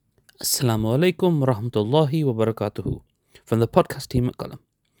Assalamu alaikum wa rahmatullahi wa barakatuhu. From the podcast team at Qalam.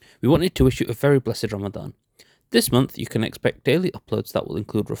 We wanted to wish you a very blessed Ramadan. This month you can expect daily uploads that will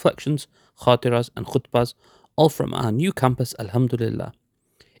include reflections, khatiras and khutbahs, all from our new campus, Alhamdulillah.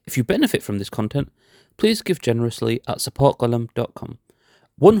 If you benefit from this content, please give generously at supportqalam.com.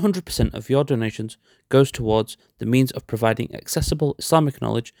 100% of your donations goes towards the means of providing accessible Islamic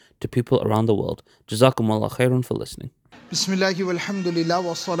knowledge to people around the world. Jazakumullah khairun for listening. Bismillahi walhamdulillah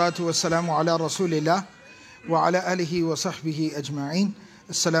wa salatu wa salamu ala rasulillah wa ala alihi wa sahbihi ajma'in.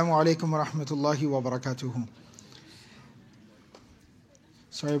 Assalamu alaikum wa rahmatullahi wa barakatuhu.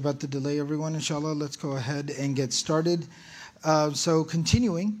 Sorry about the delay, everyone. Inshallah, let's go ahead and get started. So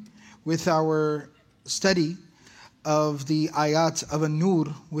continuing with our study of the ayat of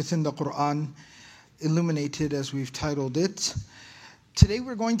an-nur within the Quran, illuminated as we've titled it. Today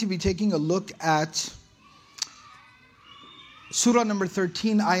we're going to be taking a look at Surah number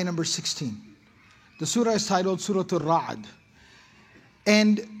 13, ayah number 16. The surah is titled Surah Al-Ra'd.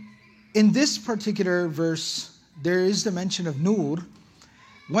 And in this particular verse, there is the mention of Nur.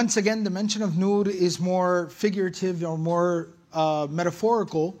 Once again, the mention of Nur is more figurative or more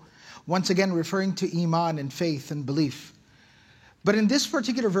metaphorical, once again referring to Iman and faith and belief. But in this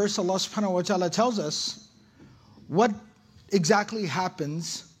particular verse, Allah subhanahu wa ta'ala tells us what exactly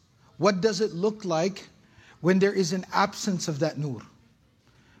happens, what does it look like when there is an absence of that nur.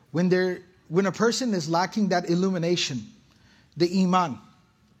 When a person is lacking that illumination, the iman,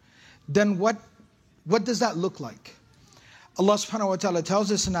 then what does that look like? Allah subhanahu wa ta'ala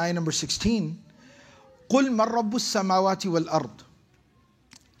tells us in ayah number 16, قُلْ مَنْ رَبُّ السَّمَاوَاتِ وَالْأَرْضِ.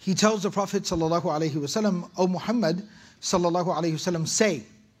 He tells the Prophet sallallahu alaihi wasallam, O Muhammad sallallahu alaihi wasallam, say,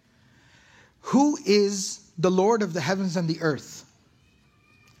 who is the Lord of the heavens and the earth?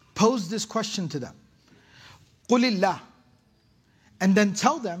 Pose this question to them. Qulillah. And then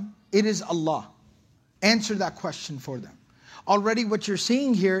tell them, it is Allah. Answer that question for them. Already what you're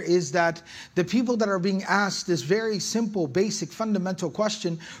seeing here is that the people that are being asked this very simple, basic, fundamental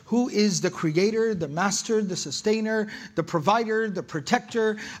question, who is the creator, the master, the sustainer, the provider, the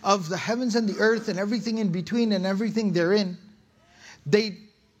protector of the heavens and the earth and everything in between and everything therein, they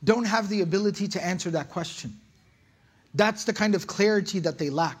don't have the ability to answer that question. That's the kind of clarity that they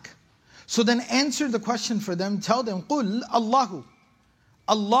lack. So then answer the question for them. Tell them, قُلْ Allahu.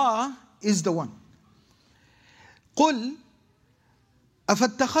 Allah is the one. قُلْ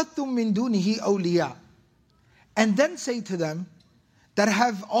أَفَاتَّخَذْتُم مِّن دُونِهِ أَوْلِيَاءَ. And then say to them, that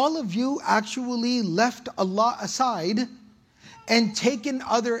have all of you actually left Allah aside and taken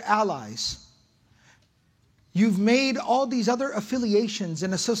other allies? You've made all these other affiliations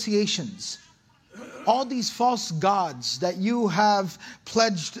and associations, all these false gods that you have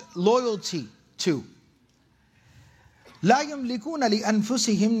pledged loyalty to. لا يملكون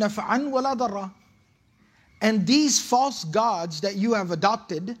لأنفسهم نفعا ولا ضرا. And these false gods that you have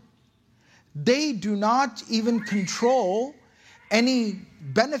adopted, they do not even control any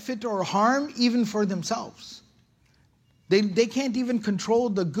benefit or harm even for themselves. They can't even control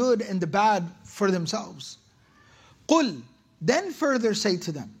the good and the bad for themselves. قُلْ. Then further say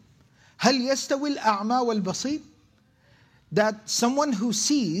to them, هل يستوي الأعمى والبصير. That someone who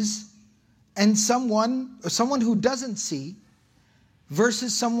sees and someone who doesn't see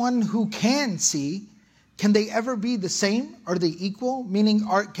versus someone who can see, can they ever be the same? Are they equal? Meaning,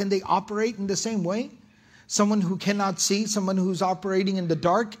 can they operate in the same way? Someone who cannot see, someone who's operating in the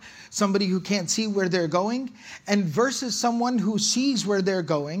dark, somebody who can't see where they're going, and versus someone who sees where they're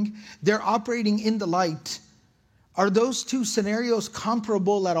going, they're operating in the light. Are those two scenarios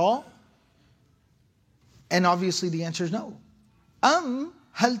comparable at all? And obviously the answer is no.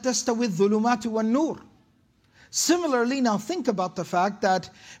 هل تستوي الظلمات والنور. Similarly, now think about the fact that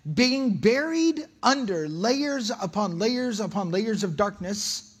being buried under layers upon layers upon layers of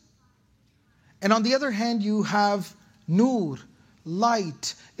darkness, and on the other hand you have nur,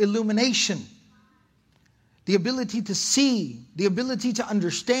 light, illumination, the ability to see, the ability to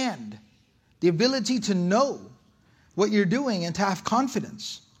understand, the ability to know what you're doing and to have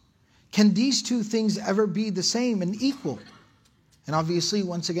confidence. Can these two things ever be the same and equal? And obviously,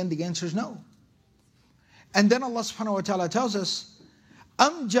 once again, the answer is no. And then Allah subhanahu wa ta'ala tells us,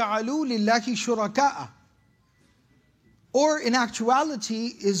 أَمْ جَعَلُوا لِلَّهِ شُرَكَاءَ. Or in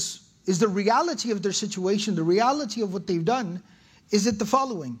actuality, is the reality of their situation, the reality of what they've done, is it the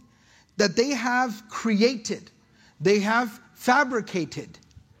following? That they have created, they have fabricated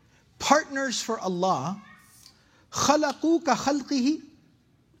partners for Allah, خَلَقُوا كَخَلْقِهِ.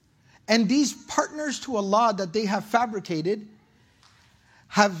 And these partners to Allah that they have fabricated,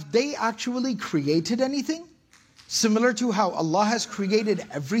 have they actually created anything? Similar to how Allah has created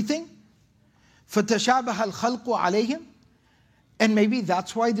everything. فَتَشَابَهَ الْخَلْقُ عَلَيْهِمْ. And maybe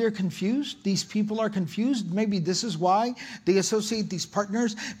that's why they're confused. These people are confused. Maybe this is why they associate these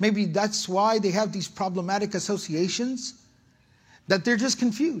partners. Maybe that's why they have these problematic associations. That they're just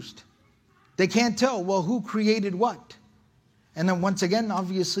confused. They can't tell, well, who created what? And then once again,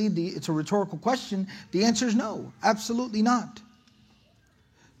 obviously, it's a rhetorical question. The answer is no, absolutely not.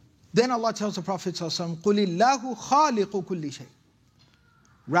 Then Allah tells the Prophet ﷺ, قُلِ اللَّهُ خَالِقُ كُلِّ شَيْءٍ.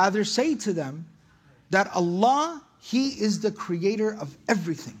 Rather say to them that Allah, He is the creator of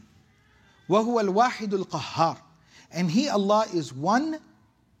everything. وَهُوَ الْوَاحِدُ الْقَهَّارُ. And He, Allah, is one,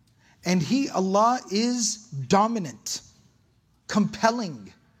 and He, Allah, is dominant,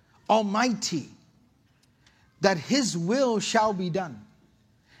 compelling, almighty, that His will shall be done,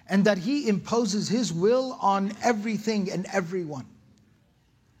 and that He imposes His will on everything and everyone.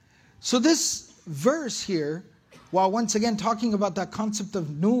 So this verse here, while once again talking about that concept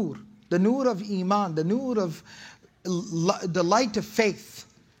of nur, the nur of iman, the nur of the light of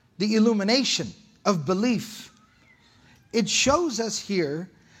faith, the illumination of belief, it shows us here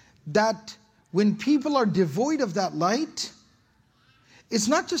that when people are devoid of that light, it's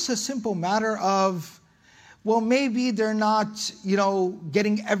not just a simple matter of, well, maybe they're not,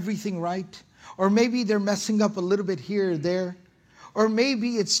 getting everything right. Or maybe they're messing up a little bit here or there. Or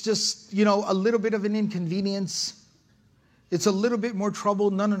maybe it's just, a little bit of an inconvenience. It's a little bit more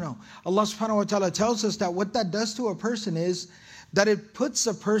trouble. No. Allah subhanahu wa ta'ala tells us that what that does to a person is that it puts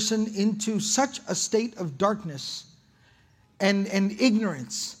a person into such a state of darkness and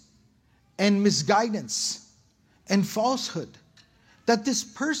ignorance and misguidance and falsehood, that this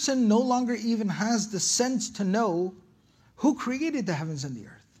person no longer even has the sense to know who created the heavens and the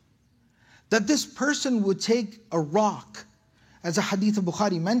earth. That this person would take a rock, as a hadith of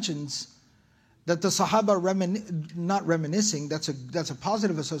Bukhari mentions, that the Sahaba not reminiscing, that's a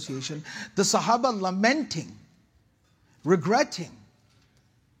positive association, the Sahaba lamenting, regretting,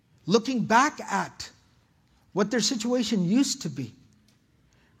 looking back at what their situation used to be,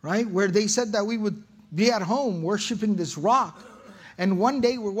 right? Where they said that we would be at home worshiping this rock, and one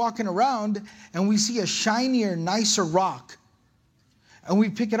day we're walking around and we see a shinier, nicer rock. And we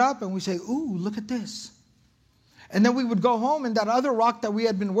pick it up and we say, ooh, look at this. And then we would go home and that other rock that we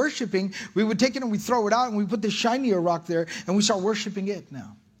had been worshiping, we would take it and we throw it out and we put the shinier rock there and we start worshiping it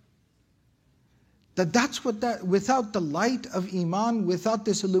now. That's what without the light of Iman, without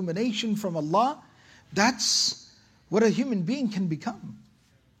this illumination from Allah, that's what a human being can become.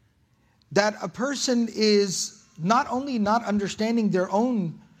 That a person is not only not understanding their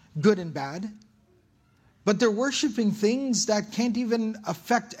own good and bad, but they're worshiping things that can't even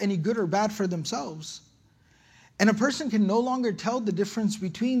affect any good or bad for themselves. And a person can no longer tell the difference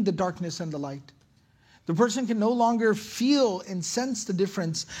between the darkness and the light. The person can no longer feel and sense the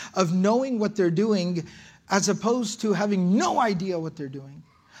difference of knowing what they're doing as opposed to having no idea what they're doing.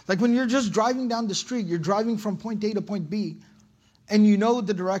 Like when you're just driving down the street, you're driving from point A to point B, and you know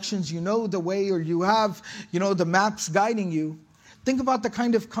the directions, you know the way, or you have, the maps guiding you. Think about the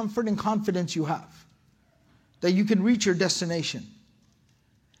kind of comfort and confidence you have, that you can reach your destination.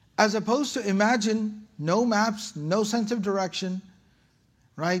 As opposed to imagine no maps, no sense of direction,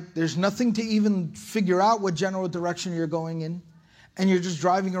 right? There's nothing to even figure out what general direction you're going in, and you're just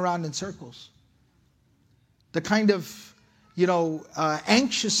driving around in circles. The kind of,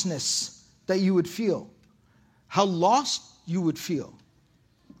 anxiousness that you would feel, how lost you would feel.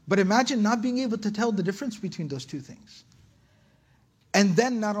 But imagine not being able to tell the difference between those two things. And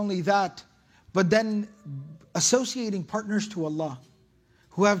then not only that, but then associating partners to Allah,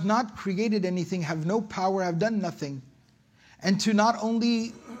 who have not created anything, have no power, have done nothing, and to not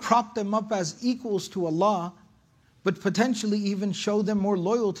only prop them up as equals to Allah, but potentially even show them more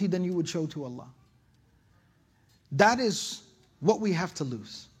loyalty than you would show to Allah. That is what we have to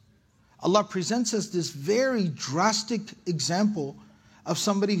lose. Allah presents us this very drastic example of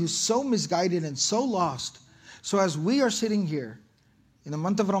somebody who's so misguided and so lost. So as we are sitting here in the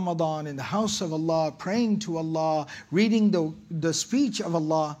month of Ramadan, in the house of Allah, praying to Allah, reading the speech of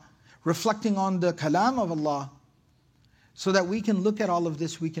Allah, reflecting on the kalam of Allah, so that we can look at all of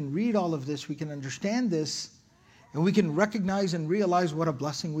this, we can read all of this, we can understand this, and we can recognize and realize what a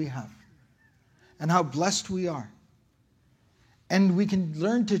blessing we have, and how blessed we are. And we can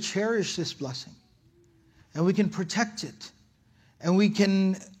learn to cherish this blessing, and we can protect it, and we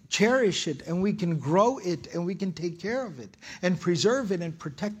can cherish it, and we can grow it, and we can take care of it, and preserve it, and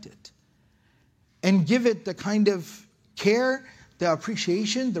protect it, and give it the kind of care, the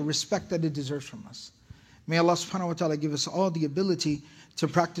appreciation, the respect that it deserves from us. May Allah subhanahu wa ta'ala give us all the ability to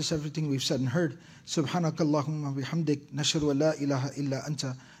practice everything we've said and heard. سبحانك اللهم وبحمدك نشهد أن لا إله إلا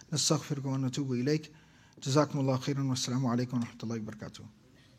أنت نستغفرك ونتوب إليك. جزاكم الله خيرا والسلام عليكم ورحمة الله وبركاته.